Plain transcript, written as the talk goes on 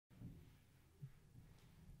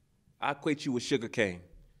I equate you with sugarcane,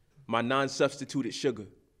 my non-substituted sugar.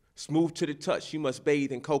 Smooth to the touch, you must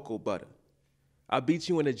bathe in cocoa butter. I beat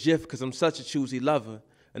you in a jiff cause I'm such a choosy lover,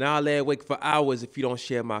 and I'll lay awake for hours if you don't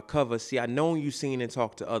share my cover. See, I know you seen and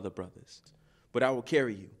talked to other brothers, but I will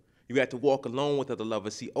carry you. You had to walk alone with other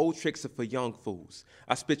lovers. See, old tricks are for young fools.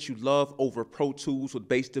 I spit you love over Pro Tools with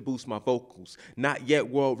bass to boost my vocals. Not yet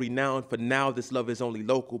world renowned, for now this love is only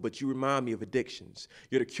local, but you remind me of addictions.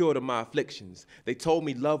 You're the cure to my afflictions. They told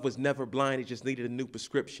me love was never blind, it just needed a new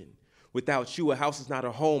prescription. Without you, a house is not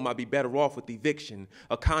a home, I'd be better off with eviction.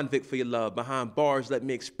 A convict for your love, behind bars, let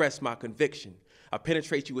me express my conviction. I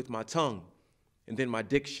penetrate you with my tongue, and then my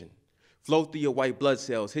diction. Flow through your white blood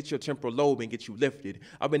cells, hit your temporal lobe and get you lifted.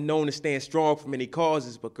 I've been known to stand strong for many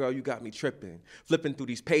causes, but girl, you got me tripping. Flipping through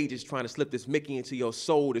these pages, trying to slip this Mickey into your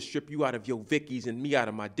soul to strip you out of your Vickies and me out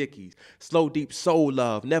of my Dickies. Slow, deep soul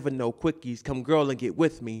love, never no quickies. Come girl and get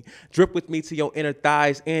with me. Drip with me to your inner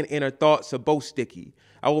thighs and inner thoughts are both sticky.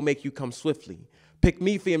 I will make you come swiftly. Pick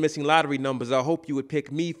me for your missing lottery numbers. I hope you would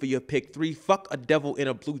pick me for your pick 3. Fuck a devil in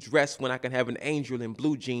a blue dress when I can have an angel in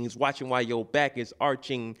blue jeans watching while your back is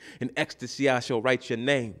arching. In ecstasy, I shall write your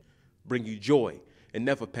name. Bring you joy and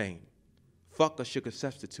never pain. Fuck a sugar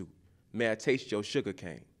substitute. May I taste your sugar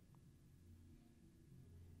cane.